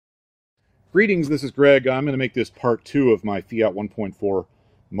Greetings, this is Greg. I'm going to make this part 2 of my Fiat 1.4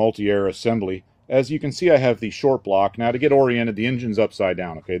 Multiair assembly. As you can see, I have the short block. Now, to get oriented, the engine's upside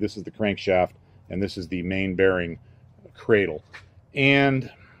down. Okay, this is the crankshaft, and this is the main bearing cradle. And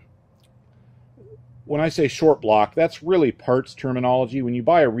when I say short block, that's really parts terminology. When you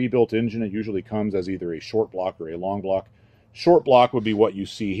buy a rebuilt engine, it usually comes as either a short block or a long block. Short block would be what you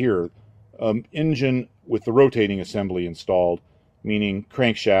see here. Engine with the rotating assembly installed, meaning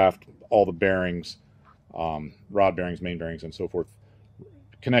crankshaft, all the bearings, rod bearings, main bearings, and so forth,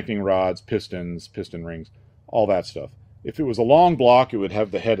 connecting rods, pistons, piston rings, all that stuff. If it was a long block, it would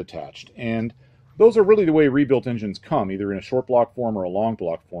have the head attached. And those are really the way rebuilt engines come, either in a short block form or a long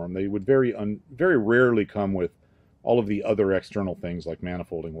block form. They would very rarely come with all of the other external things like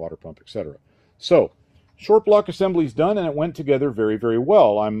manifolding, water pump, etc. So, short block assembly is done, and it went together very, very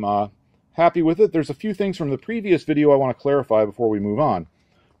well. I'm happy with it. There's a few things from the previous video I want to clarify before we move on.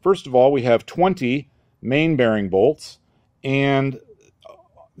 First of all, we have 20 main bearing bolts, and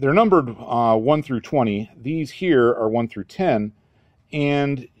they're numbered 1 through 20. These here are 1 through 10,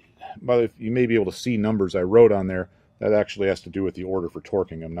 and you may be able to see numbers I wrote on there. That actually has to do with the order for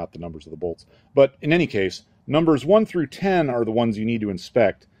torquing them, not the numbers of the bolts. But in any case, numbers 1 through 10 are the ones you need to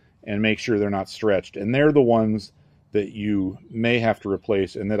inspect and make sure they're not stretched, and they're the ones that you may have to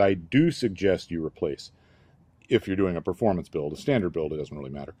replace and that I do suggest you replace. If you're doing a performance build, a standard build, it doesn't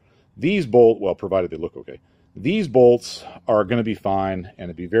really matter. These bolts, well, provided they look okay, these bolts are going to be fine, and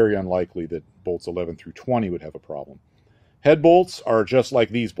it'd be very unlikely that bolts 11 through 20 would have a problem. Head bolts are just like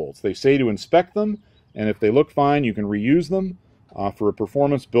these bolts. They say to inspect them, and if they look fine, you can reuse them. For a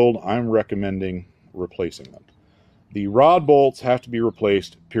performance build, I'm recommending replacing them. The rod bolts have to be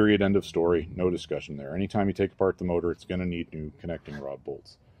replaced, period, end of story. No discussion there. Anytime you take apart the motor, it's going to need new connecting rod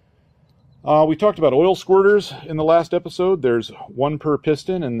bolts. We talked about oil squirters in the last episode. There's one per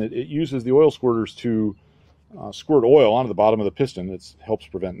piston, and it uses the oil squirters to squirt oil onto the bottom of the piston. It helps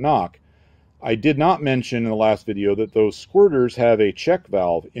prevent knock. I did not mention in the last video that those squirters have a check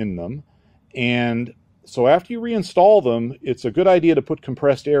valve in them, and so after you reinstall them, it's a good idea to put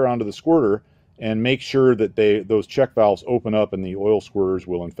compressed air onto the squirter and make sure that those check valves open up and the oil squirters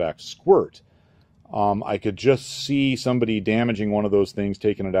will in fact squirt. I could just see somebody damaging one of those things,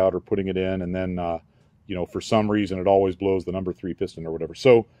 taking it out or putting it in, and then, for some reason it always blows the number 3 piston or whatever.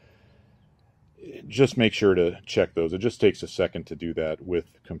 So just make sure to check those. It just takes a second to do that with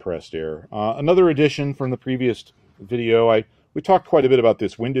compressed air. Another addition from the previous video, we talked quite a bit about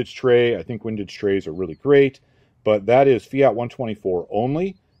this Windage Tray. I think Windage Trays are really great, but that is Fiat 1.4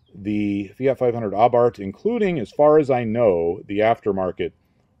 only. The Fiat 500 Abarth, including, as far as I know, the aftermarket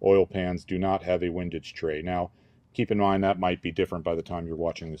oil pans, do not have a Windage Tray. Now, keep in mind that might be different by the time you're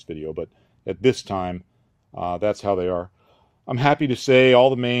watching this video, but at this time, that's how they are. I'm happy to say all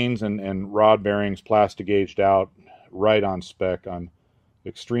the mains and rod bearings plastic gauged out, right on spec. I'm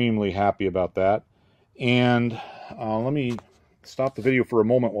extremely happy about that. And let me stop the video for a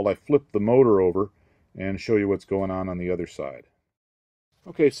moment while I flip the motor over and show you what's going on the other side.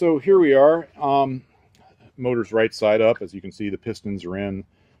 Okay, so here we are. Motor's right side up. As you can see, the pistons are in.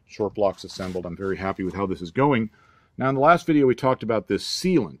 Short blocks assembled. I'm very happy with how this is going. Now, in the last video, we talked about this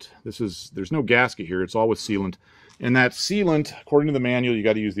sealant. There's no gasket here. It's all with sealant. And that sealant, according to the manual, you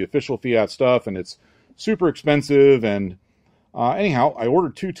got to use the official Fiat stuff, and it's super expensive. And anyhow, I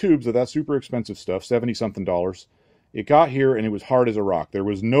ordered 2 tubes of that super expensive stuff, $70-something. It got here, and it was hard as a rock. There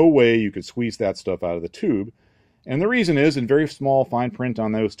was no way you could squeeze that stuff out of the tube. And the reason is, in very small fine print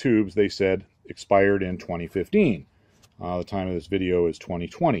on those tubes, they said expired in 2015. The time of this video is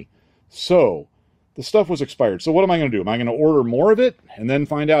 2020. So, the stuff was expired. So what am I going to do? Am I going to order more of it and then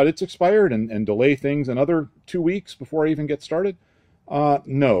find out it's expired and delay things another 2 weeks before I even get started?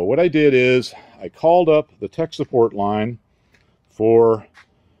 No. What I did is I called up the tech support line for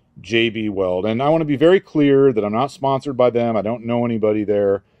JB Weld. And I want to be very clear that I'm not sponsored by them. I don't know anybody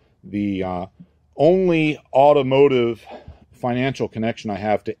there. The only automotive financial connection I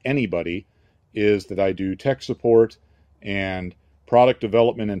have to anybody is that I do tech support and product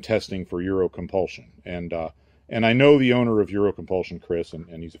development and testing for Eurocompulsion. And I know the owner of Eurocompulsion, Chris,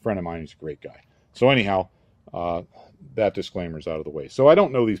 and he's a friend of mine. He's a great guy. So anyhow, that disclaimer's out of the way. So I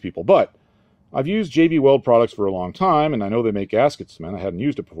don't know these people, but I've used JB Weld products for a long time, and I know they make gasket cement. I hadn't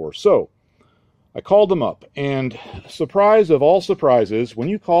used it before. So I called them up, and surprise of all surprises, when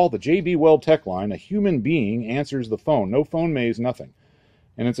you call the JB Weld tech line, a human being answers the phone. No phone maze, nothing.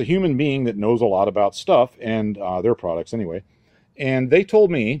 And it's a human being that knows a lot about stuff, and their products anyway. And they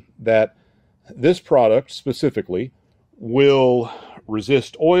told me that this product specifically will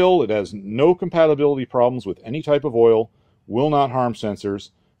resist oil. It has no compatibility problems with any type of oil, will not harm sensors,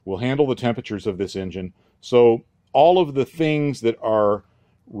 will handle the temperatures of this engine. So all of the things that are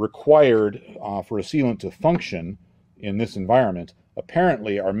required for a sealant to function in this environment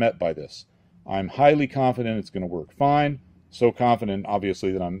apparently are met by this. I'm highly confident it's going to work fine. So confident,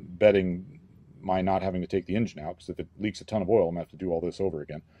 obviously, that I'm betting my not having to take the engine out, because if it leaks a ton of oil, I'm going to have to do all this over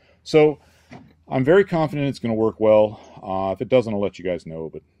again. So I'm very confident it's going to work well. If it doesn't, I'll let you guys know,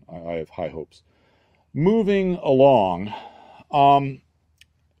 but I have high hopes. Moving along,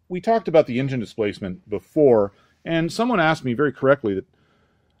 we talked about the engine displacement before, and someone asked me very correctly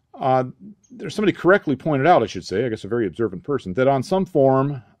that somebody correctly pointed out, I should say, I guess a very observant person, that on some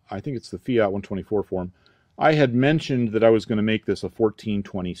form, I think it's the Fiat 1.4 form, I had mentioned that I was going to make this a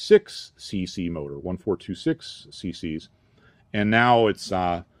 1426 cc motor, 1426 cc's, and now it's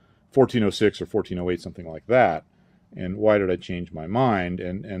 1406 or 1408, something like that. And why did I change my mind?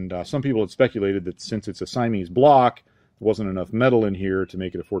 And some people had speculated that since it's a Siamese block, there wasn't enough metal in here to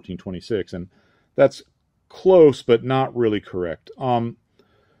make it a 1426, and that's close but not really correct. The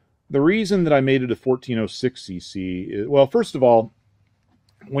reason that I made it a 1406 cc is, well, first of all,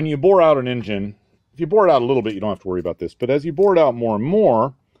 when you bore out an engine, if you bore it out a little bit, you don't have to worry about this. But as you bore it out more and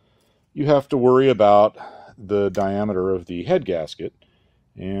more, you have to worry about the diameter of the head gasket.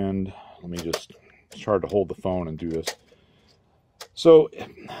 And let me just, it's hard to hold the phone and do this. So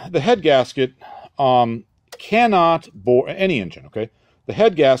the head gasket cannot bore, any engine, okay? The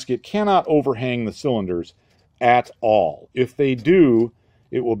head gasket cannot overhang the cylinders at all. If they do,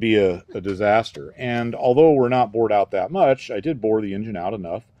 it will be a disaster. And although we're not bored out that much, I did bore the engine out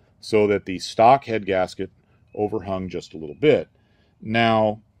enough so that the stock head gasket overhung just a little bit.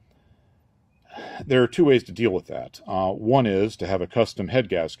 Now, there are two ways to deal with that. One is to have a custom head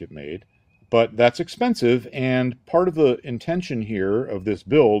gasket made, but that's expensive, and part of the intention here of this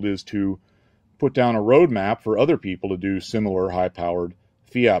build is to put down a roadmap for other people to do similar high-powered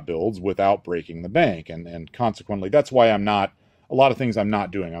Fiat builds without breaking the bank, and consequently, that's why I'm not, a lot of things I'm not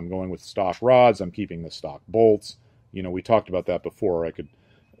doing. I'm going with stock rods, I'm keeping the stock bolts. You know, we talked about that before. I could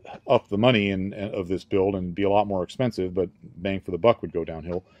up the money of this build and be a lot more expensive, but bang for the buck would go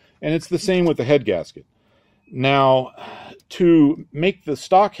downhill. And it's the same with the head gasket. Now, to make the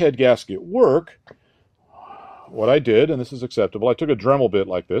stock head gasket work, what I did, and this is acceptable, I took a Dremel bit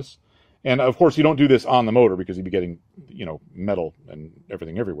like this, and of course you don't do this on the motor because you'd be getting, you know, metal and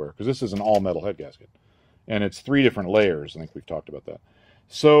everything everywhere, because this is an all-metal head gasket. And it's 3 different layers. I think we've talked about that.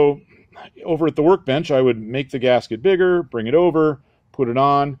 So over at the workbench, I would make the gasket bigger, bring it over, put it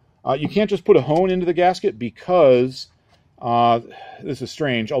on. You can't just put a hone into the gasket because, this is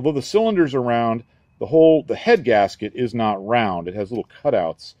strange, although the cylinders are round, the head gasket is not round. It has little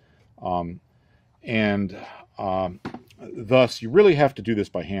cutouts. Thus, you really have to do this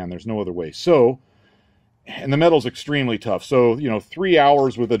by hand. There's no other way. So, and the metal's extremely tough. So, you know, 3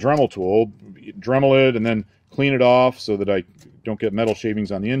 hours with a Dremel tool, Dremel it and then clean it off so that I don't get metal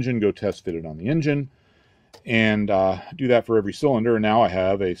shavings on the engine, go test fit it on the engine, and do that for every cylinder. And now I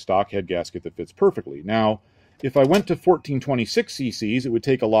have a stock head gasket that fits perfectly. Now, if I went to 1426 cc's, it would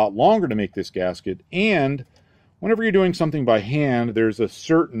take a lot longer to make this gasket, and whenever you're doing something by hand, there's a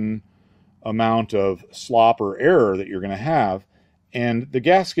certain amount of slop or error that you're going to have, and the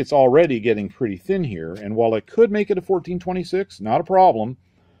gasket's already getting pretty thin here, and while I could make it a 1426, not a problem,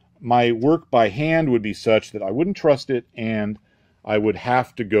 my work by hand would be such that I wouldn't trust it, and I would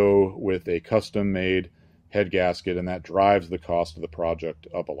have to go with a custom-made head gasket, and that drives the cost of the project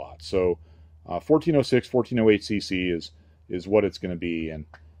up a lot. So 1406, 1408 cc is what it's going to be, and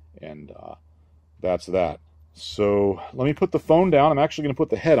that's that. So let me put the phone down. I'm actually going to put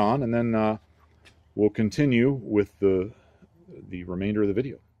the head on, and then we'll continue with the remainder of the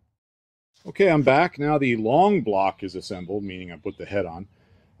video. Okay, I'm back. Now the long block is assembled, meaning I put the head on.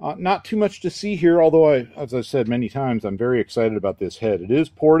 Not too much to see here, although as I've said many times, I'm very excited about this head. It is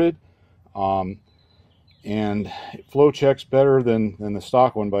ported, and it flow checks better than the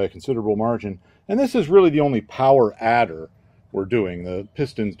stock one by a considerable margin. And this is really the only power adder we're doing. The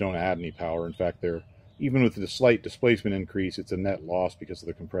pistons don't add any power. In fact, even with the slight displacement increase, it's a net loss because of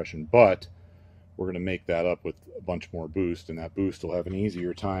the compression. But we're going to make that up with a bunch more boost, and that boost will have an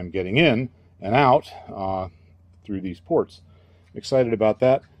easier time getting in and out through these ports. Excited about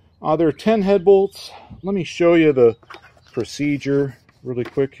that. There are 10 head bolts. Let me show you the procedure really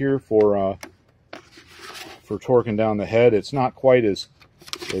quick here for torquing down the head. It's not quite as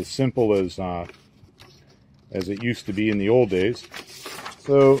simple as it used to be in the old days.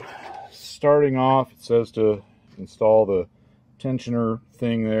 So starting off, it says to install the tensioner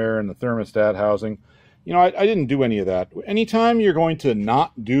thing there and the thermostat housing. You know, I didn't do any of that. Anytime you're going to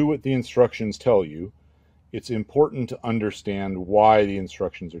not do what the instructions tell you, it's important to understand why the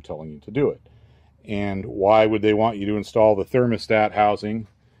instructions are telling you to do it. And why would they want you to install the thermostat housing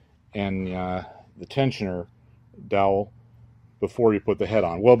and the tensioner dowel before you put the head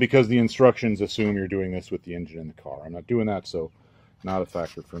on? Well, because the instructions assume you're doing this with the engine in the car. I'm not doing that, so not a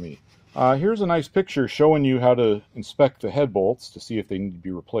factor for me. Here's a nice picture showing you how to inspect the head bolts to see if they need to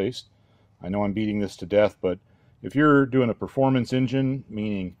be replaced. I know I'm beating this to death, but if you're doing a performance engine,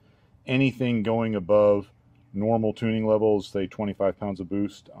 meaning anything going above normal tuning levels, say 25 pounds of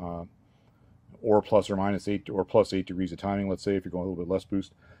boost, or plus or minus 8 or plus 8 degrees of timing, let's say, if you're going a little bit less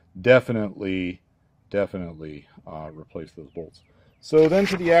boost, definitely replace those bolts. So then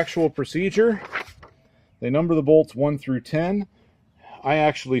to the actual procedure, they number the bolts 1 through 10. I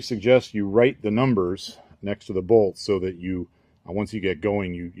actually suggest you write the numbers next to the bolts so that you, once you get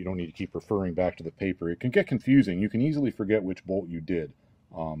going, you don't need to keep referring back to the paper. It can get confusing. You can easily forget which bolt you did,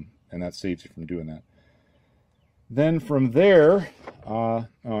 and that saves you from doing that. Then from there, oh,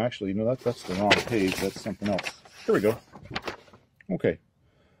 actually, no, that's the wrong page. That's something else. Here we go. Okay,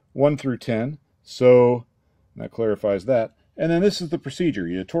 1 through 10. So that clarifies that. And then this is the procedure.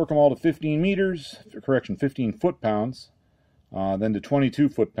 You torque them all to 15 meters, correction, 15 foot-pounds, then to 22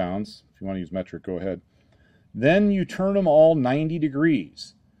 foot-pounds. If you want to use metric, go ahead. Then you turn them all 90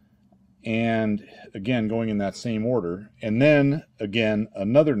 degrees. And again, going in that same order. And then, again,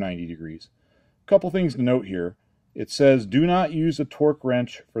 another 90 degrees. A couple things to note here. It says, do not use a torque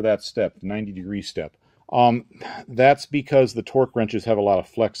wrench for that step, the 90-degree step. That's because the torque wrenches have a lot of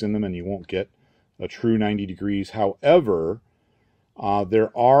flex in them and you won't get a true 90 degrees. However,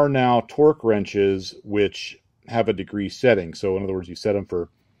 there are now torque wrenches which have a degree setting. So in other words, you set them for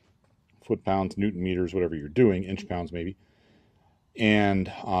foot-pounds, Newton meters, whatever you're doing, inch-pounds maybe.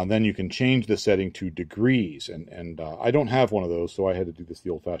 And then you can change the setting to degrees. And I don't have one of those, so I had to do this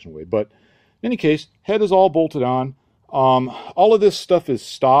the old-fashioned way. But in any case, head is all bolted on. All of this stuff is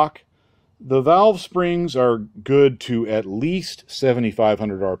stock. The valve springs are good to at least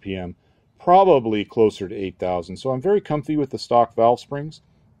 7,500 RPM, probably closer to 8,000. So I'm very comfy with the stock valve springs.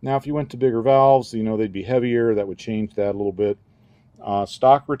 Now, if you went to bigger valves, you know, they'd be heavier. That would change that a little bit.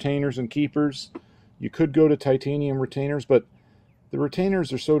 Stock retainers and keepers. You could go to titanium retainers, but the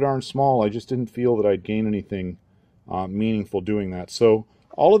retainers are so darn small, I just didn't feel that I'd gain anything meaningful doing that. So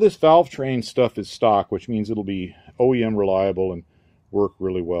all of this valve train stuff is stock, which means it'll be OEM reliable and work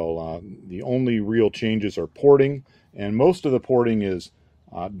really well. The only real changes are porting, and most of the porting is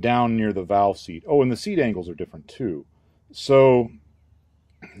down near the valve seat. Oh, and the seat angles are different too. So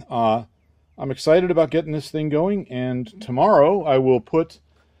I'm excited about getting this thing going, and tomorrow I will put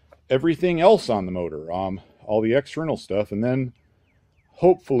everything else on the motor, all the external stuff, and then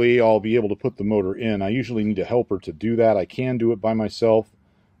hopefully I'll be able to put the motor in. I usually need a helper to do that. I can do it by myself.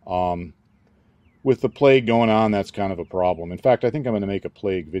 With the plague going on, that's kind of a problem. In fact, I think I'm going to make a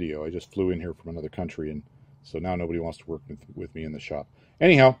plague video. I just flew in here from another country, and so now nobody wants to work with me in the shop.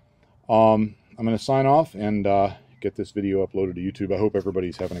 Anyhow, I'm going to sign off and get this video uploaded to YouTube. I hope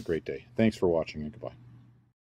everybody's having a great day. Thanks for watching, and goodbye.